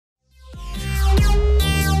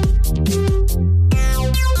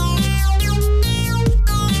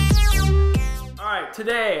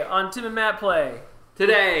Today on Tim and Matt Play.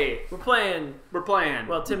 Today We're playing.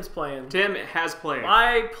 Well, Tim's playing. Tim has played.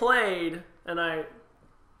 I played, and I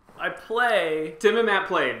play. Tim and Matt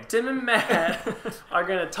played. Tim and Matt are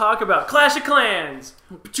gonna talk about Clash of Clans.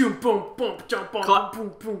 It's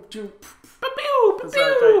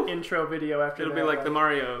like the intro video after It'll that. be like the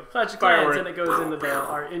Mario Clash of Clans, and it goes into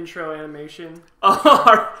our intro animation.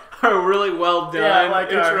 Oh, our really well done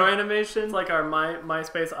like intro animation. It's like our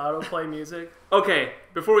MySpace autoplay music. Okay,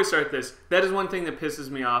 before we start this, that is one thing that pisses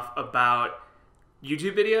me off about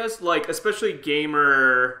YouTube videos, like especially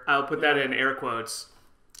gamer. I'll put that in air quotes,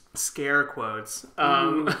 scare quotes.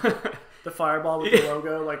 The fireball with the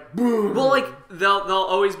logo, like boom. Well, like they'll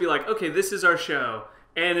always be like, okay, this is our show,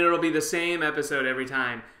 and it'll be the same episode every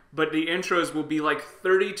time. But the intros will be like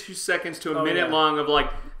 32 seconds to a minute long of like,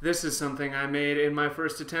 this is something I made in my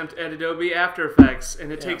first attempt at Adobe After Effects, and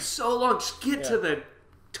it takes so long. Just get to the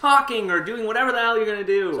talking or doing whatever the hell you're gonna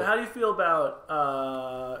do. So how do you feel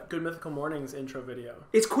about Good Mythical Morning's intro video?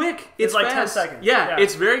 It's quick. It's like fast. 10 seconds. Yeah,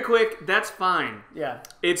 it's very quick. That's fine. Yeah.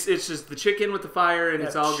 It's just the chicken with the fire, and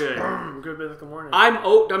it's all good. Good Mythical Morning.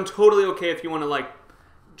 I'm totally okay if you want to like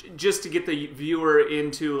just to get the viewer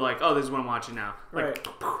into like, oh, this is what I'm watching now. Like, right.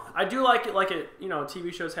 I do like it. You know,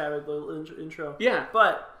 TV shows have a little intro. Yeah.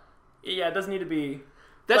 But yeah, it doesn't need to be.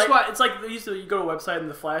 That's why why it's like you go to a website and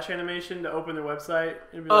the flash animation to open their website.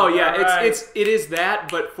 And be oh like, yeah, it is that,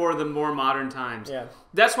 but for the more modern times. Yeah.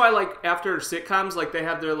 That's why like after sitcoms, like they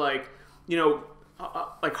have their like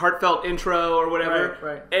like heartfelt intro or whatever.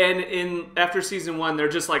 Right. And after season 1, they're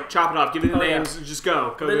just like chop it off, give it the names, and just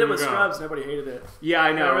go. They did with Scrubs. Nobody hated it. Yeah,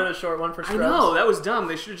 I know. Remember the short one for Scrubs? I know, that was dumb.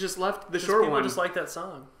 They should have just left the short one. People just like that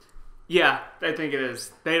song. Yeah, I think it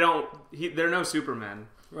is. They're no Superman.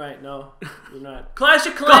 Right, no, you're not. Clash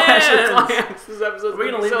of Clans! This episode's Are we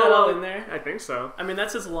going to leave that all in there? I think so. I mean,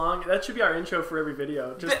 that's as long. That should be our intro for every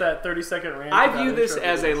video. Just that 30-second rant. I view this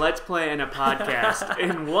as a let's play and a podcast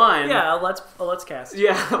in one. Yeah, a let's cast.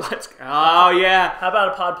 Yeah, oh, yeah. How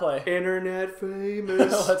about a pod play? Internet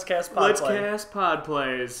famous. Let's cast pod play. Let's cast pod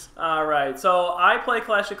plays. All right, so I play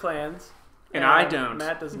Clash of Clans. And I don't.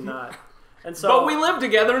 Matt does not. And so, but we live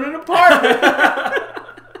together in an apartment.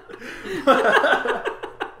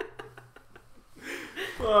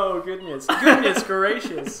 Oh, goodness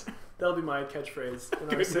gracious. That'll be my catchphrase in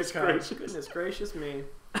our sitcom. Goodness gracious me.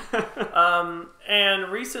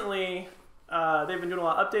 And recently, they've been doing a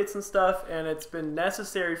lot of updates and stuff, and it's been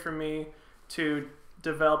necessary for me to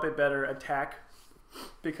develop a better attack.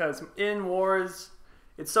 Because in wars,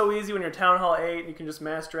 it's so easy when you're Town Hall 8, you can just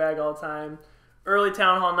mass drag all the time. Early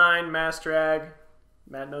Town Hall 9, mass drag.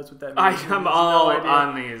 Matt knows what that means. I'm all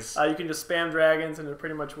on these. You can just spam dragons and it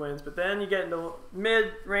pretty much wins. But then you get into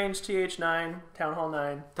mid-range TH9, Town Hall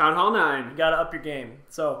 9. Town Hall 9. You gotta up your game.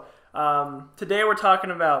 So today we're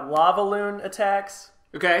talking about Lava Loon attacks.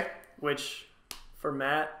 Okay. Which, for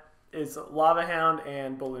Matt, is Lava Hound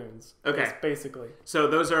and Balloons. Okay. Basically. So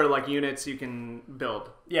those are like units you can build.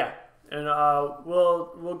 Yeah. And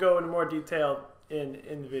we'll go into more detail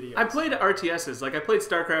in the video. I played RTSs. Like I played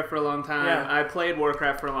StarCraft for a long time. Yeah. I played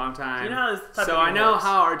Warcraft for a long time. You know how this type so of game I know works.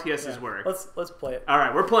 how RTSs work. Let's play it. All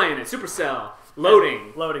right, we're playing it. Supercell.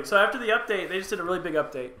 Loading. Loading. So after the update, they just did a really big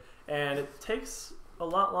update, and it takes a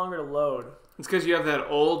lot longer to load. It's because you have that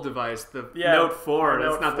old device, the Note 4.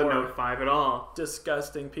 That's not the Note 5 at all.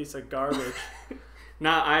 Disgusting piece of garbage.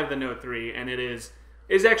 I have the Note 3, and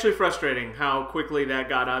it's actually frustrating how quickly that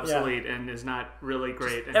got obsolete and is not really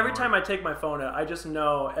great anymore. Every time I take my phone out, I just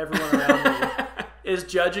know everyone around me is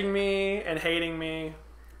judging me and hating me.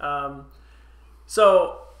 Wow,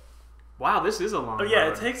 this is a long road. Yeah,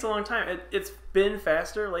 it takes a long time. It's been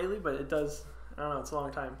faster lately, but it does. I don't know. It's a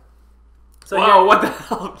long time. So whoa, what the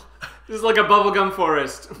hell? This is like a bubblegum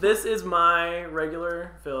forest. This is my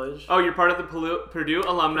regular village. Oh, you're part of the Purdue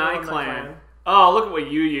alumni clan. Oh, look at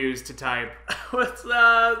what you use to type.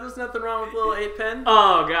 There's nothing wrong with a little 8-pen.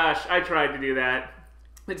 Oh, gosh. I tried to do that.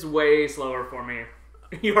 It's way slower for me.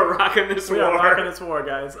 You are rocking this war. We are rocking this war,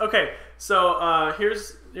 guys. Okay, so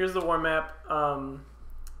here's the war map.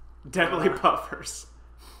 Deadly buffers.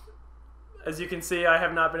 As you can see, I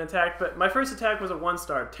have not been attacked, but my first attack was a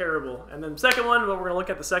 1-star. Terrible. And then second one, well, we're going to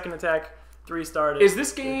look at the second attack. 3-star. Is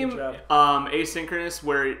this game asynchronous,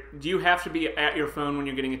 where do you have to be at your phone when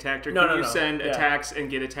you're getting attacked, or can you send attacks and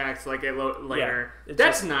get attacks like later? Yeah,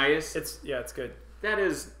 that's nice. It's good.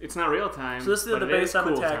 It's not real time. So this is the base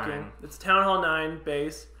I'm attacking. It's Town Hall 9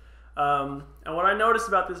 base. And what I noticed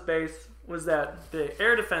about this base was that the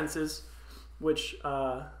air defenses, which,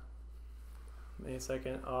 wait a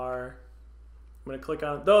second, I'm going to click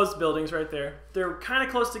on those buildings right there. They're kind of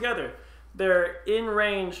close together. They're in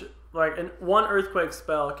range like one earthquake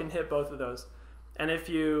spell can hit both of those, and if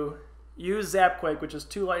you use Zapquake, which is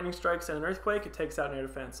 2 lightning strikes and an earthquake, it takes out an air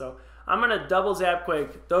defense. So I'm gonna double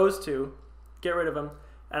Zapquake those 2, get rid of them,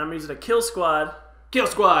 and I'm using a kill squad. Kill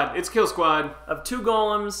squad. It's kill squad of 2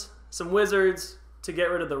 golems, some wizards to get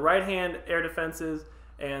rid of the right hand air defenses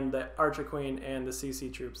and the Archer Queen and the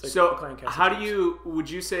CC troops. So would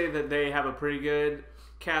you say that they have a pretty good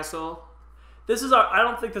castle? I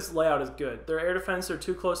don't think this layout is good. Their air defenses are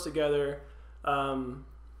too close together.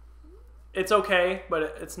 It's okay,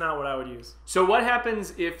 but it's not what I would use. So what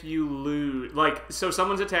happens if you lose? Like, so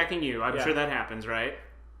someone's attacking you. I'm sure that happens, right?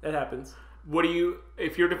 It happens.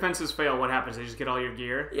 If your defenses fail, what happens? They just get all your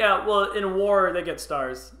gear? Yeah, well, in a war, they get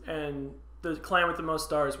stars, and the clan with the most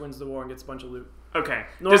stars wins the war and gets a bunch of loot. Okay.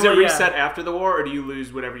 Does it reset after the war, or do you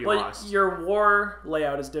lose whatever you lost? Your war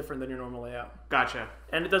layout is different than your normal layout. Gotcha.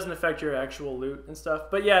 And it doesn't affect your actual loot and stuff.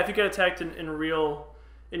 But yeah, if you get attacked in your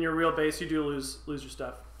real base, you do lose your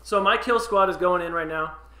stuff. So my kill squad is going in right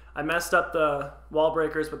now. I messed up the wall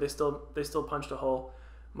breakers, but they still punched a hole.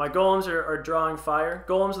 My golems are drawing fire.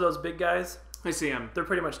 Golems are those big guys. I see them. They're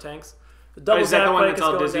pretty much tanks. The double is that the one that's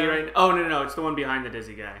all dizzy down. right now? Oh, no, it's the one behind the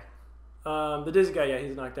dizzy guy. The dizzy guy, yeah,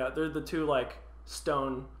 he's knocked out. They're the 2, like,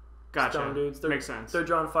 stone dudes. Makes sense. They're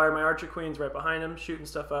drawing fire. My Archer Queen's right behind him, shooting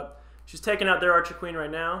stuff up. She's taking out their Archer Queen right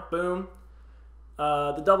now. Boom.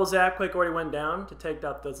 The double Zapquake already went down to take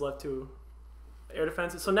out those left 2 air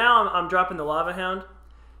defenses. So now I'm dropping the Lava Hound.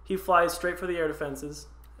 He flies straight for the air defenses.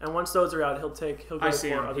 And once those are out, he'll go I see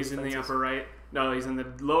for him. other He's defenses. in the upper right. No, he's in the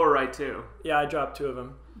lower right too. Yeah, I dropped 2 of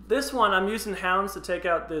them. This one, I'm using Hounds to take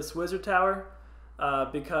out this Wizard Tower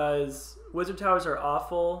because Wizard Towers are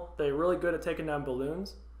awful. They're really good at taking down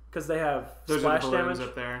balloons because they have splash damage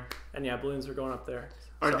up there. And yeah, balloons are going up there.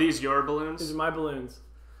 Are these your balloons? These are my balloons.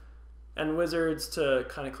 And wizards to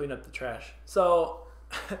kind of clean up the trash. So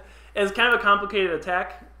it's kind of a complicated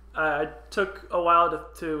attack. I took a while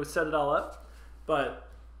to set it all up, but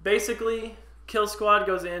basically, kill squad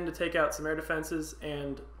goes in to take out some air defenses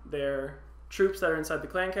and their troops that are inside the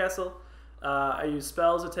clan castle. I use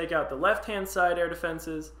spells to take out the left-hand side air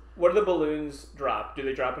defenses. What do the balloons drop? Do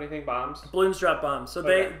they drop anything? Bombs? Balloons drop bombs. So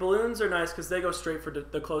balloons are nice because they go straight for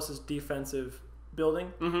the closest defensive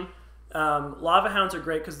building. Mm-hmm. Lava Hounds are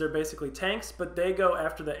great because they're basically tanks, but they go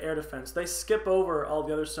after the air defense. They skip over all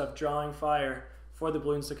the other stuff, drawing fire for the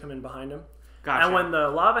balloons to come in behind them. Gotcha. And when the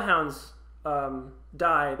Lava Hounds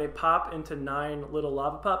die, they pop into 9 little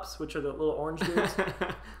lava pups, which are the little orange dudes.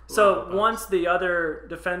 So once the other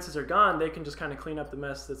defenses are gone, they can just kind of clean up the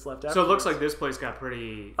mess that's left after. So it looks like this place got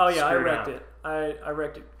pretty I wrecked it. I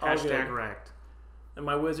wrecked it. Hashtag wrecked. And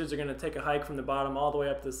my wizards are going to take a hike from the bottom all the way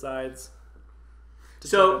up the sides.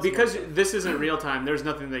 So because this isn't real time, there's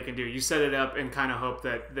nothing they can do. You set it up and kind of hope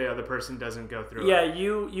that the other person doesn't go through it. Yeah,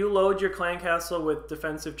 you load your clan castle with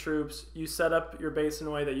defensive troops. You set up your base in a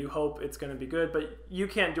way that you hope it's going to be good, but you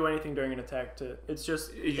can't do anything during an attack. You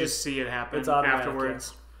just see it happen it's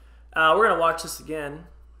afterwards. Yeah. We're going to watch this again.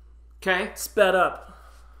 Okay. Sped up.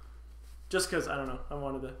 Just because, I don't know, I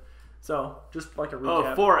wanted to. So, just like a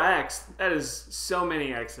recap. Oh, 4X. That is so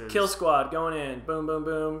many X's. Kill squad going in. Boom, boom,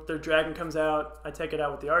 boom. Their dragon comes out. I take it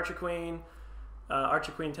out with the Archer Queen.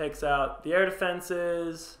 Archer Queen takes out the air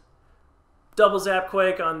defenses. Double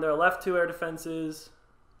Zapquake on their left 2 air defenses.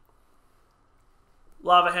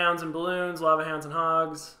 Lava Hounds and balloons. Lava Hounds and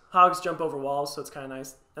hogs. Hogs jump over walls, so it's kind of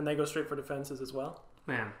nice. And they go straight for defenses as well.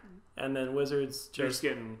 Man. And then wizards just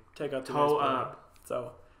getting take out the toe up.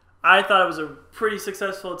 So I thought it was a pretty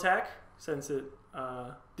successful attack since it.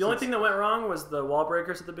 The only thing that went wrong was the wall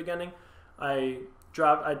breakers at the beginning. I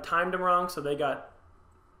timed them wrong, so they got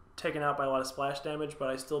taken out by a lot of splash damage. But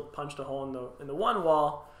I still punched a hole in the one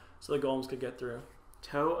wall, so the golems could get through.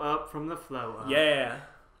 Toe up from the flow up. Yeah.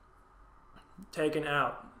 Taken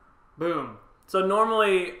out. Boom. So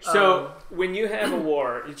normally, when you have a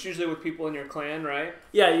war, it's usually with people in your clan, right?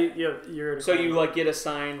 Yeah, you're. So you like get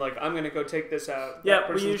assigned, like I'm gonna go take this out. Yeah,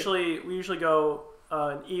 we usually go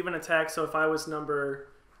an even attack. So if I was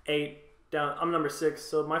number 8 down, I'm number 6.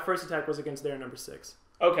 So my first attack was against their number 6.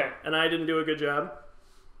 Okay. And I didn't do a good job,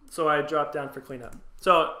 so I dropped down for cleanup.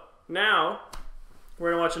 So now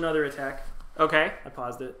we're gonna watch another attack. Okay. I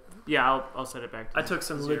paused it. Yeah, I'll set it back. I took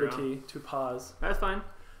some liberty to pause. That's fine.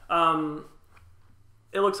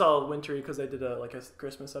 It looks all wintry because I did a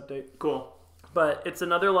Christmas update. Cool. But it's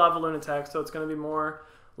another lava balloon attack, so it's going to be more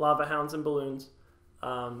Lava Hounds and balloons.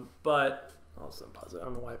 But I'll also pause it. I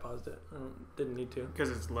don't know why I paused it. I didn't need to. Because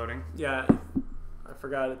it's loading. Yeah, I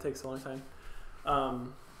forgot. It takes a long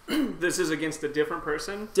time. This is against a different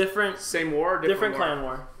person? Same war? Different clan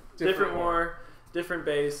war. Different war. Different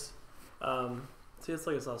base. See, it's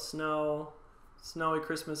like it's all snowy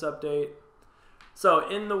Christmas update. So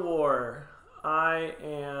in the war, I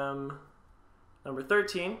am number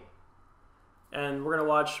 13, and we're gonna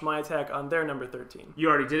watch my attack on their number 13. You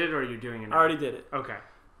already did it, or are you doing it now? I already did it. Okay.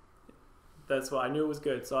 That's why I knew it was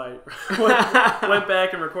good, so I went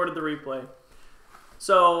back and recorded the replay.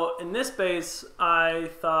 So in this base, I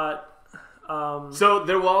thought. So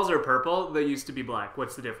their walls are purple. They used to be black.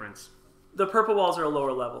 What's the difference? The purple walls are a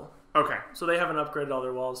lower level. Okay. So they haven't upgraded all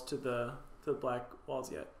their walls to the black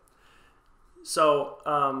walls yet. So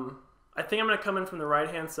I think I'm going to come in from the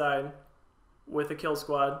right-hand side with a kill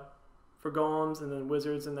squad for golems and then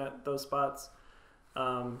wizards in those spots.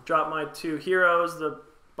 Drop my 2 heroes, the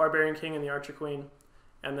Barbarian King and the Archer Queen,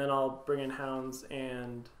 and then I'll bring in hounds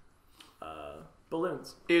and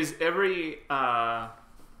balloons. Is every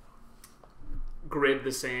grid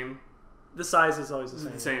the same? The size is always the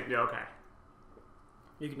same. The same. Yeah. Okay.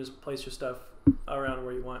 You can just place your stuff around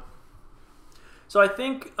where you want. So I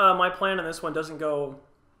think my plan on this one doesn't go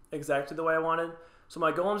exactly the way I wanted. So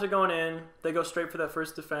my golems are going in. They go straight for that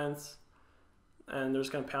first defense, and they're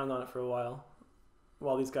just going to pound on it for a while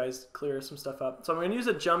these guys clear some stuff up. So I'm going to use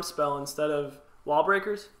a jump spell instead of wall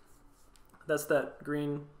breakers. That's that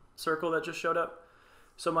green circle that just showed up.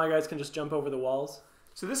 So my guys can just jump over the walls.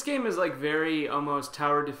 So this game is like very almost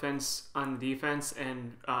tower defense on defense,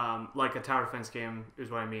 and like a tower defense game is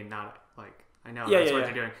what I mean. Not like I know that's what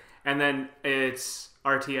you're doing. And then it's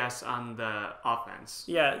RTS on the offense.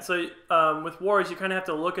 Yeah. So with wars, you kind of have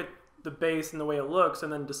to look at the base and the way it looks,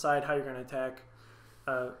 and then decide how you're going to attack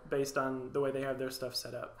based on the way they have their stuff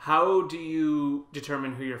set up. How do you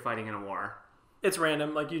determine who you're fighting in a war? It's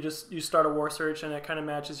random. Like you start a war search, and it kind of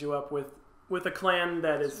matches you up with a clan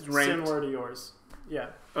that is similar to yours. Yeah.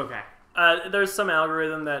 Okay. There's some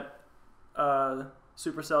algorithm that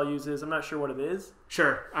Supercell uses. I'm not sure what it is.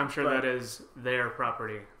 Sure, I'm sure that is their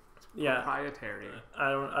property. Yeah. Proprietary.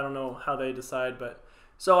 I don't know how they decide, but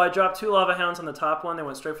so I dropped 2 lava hounds on the top one. They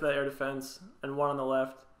went straight for that air defense, and 1 on the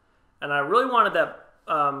left. And I really wanted that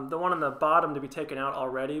the one on the bottom to be taken out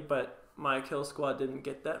already, but my kill squad didn't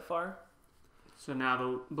get that far. So now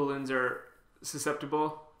the balloons are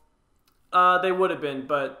susceptible? They would have been,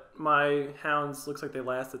 but my hounds looks like they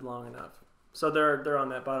lasted long enough. So they're on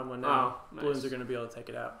that bottom one now. Oh, nice. Balloons are going to be able to take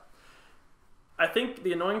it out. I think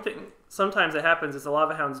the annoying thing sometimes that happens is the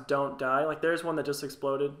lava hounds don't die. Like there's one that just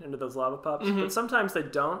exploded into those lava pops, but sometimes they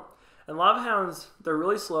don't. And lava hounds, they're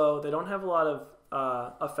really slow. They don't have a lot of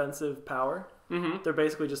offensive power. They're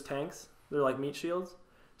basically just tanks. They're like meat shields.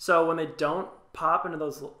 So when they don't pop into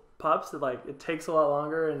those pups, it takes a lot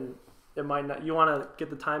longer, and it might not. You want to get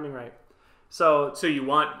the timing right. So you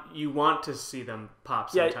want to see them pop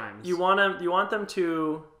sometimes. You want them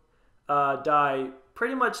to die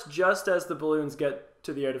pretty much just as the balloons get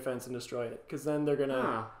to the air defense and destroy it, because then they're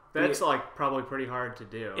gonna. That's like probably pretty hard to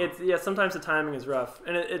do. Sometimes the timing is rough,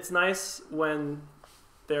 and it's nice when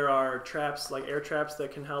there are traps like air traps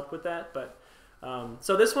that can help with that. But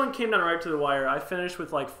so this one came down right to the wire. I finished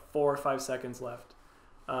with like 4 or 5 seconds left,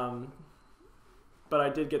 but I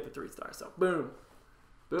did get the 3 stars. So boom.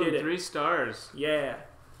 Boom, 3 stars. Yeah.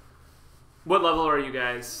 What level are you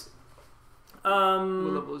guys? What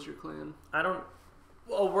level is your clan?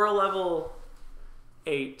 Well, we're a level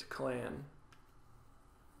 8 clan.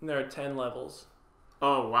 And there are 10 levels.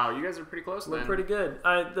 Oh wow, you guys are pretty close. We're pretty good.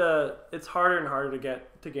 It's harder and harder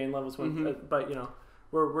to gain levels when, but you know,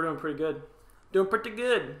 we're doing pretty good. Doing pretty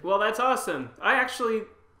good. Well, that's awesome. I actually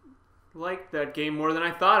like that game more than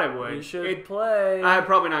I thought I would. You should play. I'm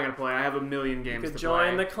probably not going to play. I have a million games to play. You could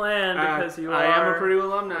join the clan because I am a Purdue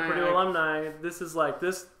alumni. This is like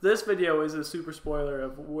this video is a super spoiler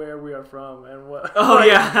of where we are from and what. Oh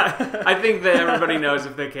yeah, I think that everybody knows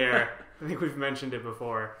if they care. I think we've mentioned it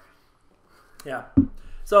before. Yeah.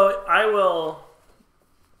 So I will.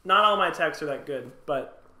 Not all my attacks are that good,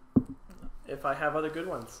 but if I have other good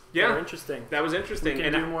ones, that are interesting. That was interesting. We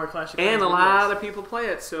can do more Clash of Clans and a lot of people play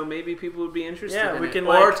it, so maybe people would be interested. Yeah, in we it. can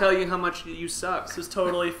or tell you how much you suck. This is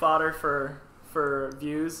totally fodder for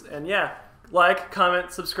views, and yeah, like,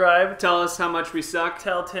 comment, subscribe. Tell us how much we suck.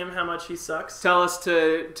 Tell Tim how much he sucks. Tell us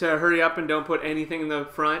to hurry up and don't put anything in the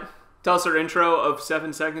front. Tell us our intro of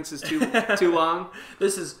 7 seconds is too long.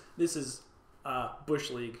 This is Bush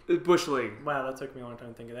League. Bush League. Wow, that took me a long time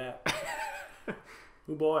to think of that.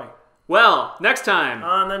 Oh boy. Well, next time.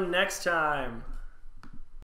 On the next time.